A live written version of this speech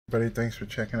Everybody, thanks for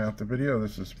checking out the video.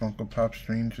 This is Funko Pop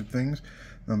Stranger Things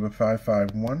number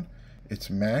 551. It's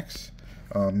Max.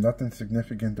 Nothing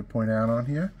significant to point out on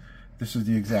here. This is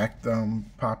the exact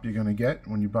pop you're going to get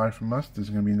when you buy from us. There's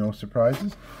going to be no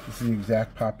surprises. This is the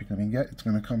exact pop you're going to get. It's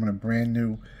going to come in a brand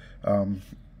new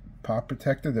pop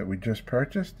protector that we just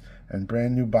purchased, and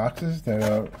brand new boxes that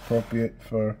are appropriate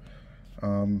for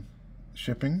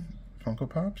shipping Funko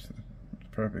Pops.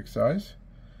 Perfect size.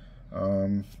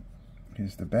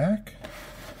 Here's the back.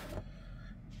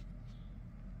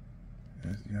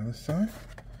 There's the other side.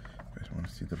 You guys want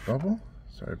to see the bubble?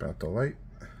 Sorry about the light.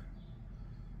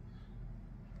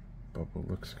 Bubble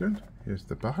looks good. Here's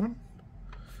the bottom.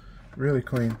 Really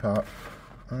clean pop.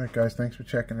 Alright guys, thanks for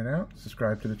checking it out.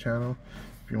 Subscribe to the channel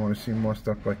if you want to see more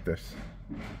stuff like this.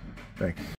 Thanks.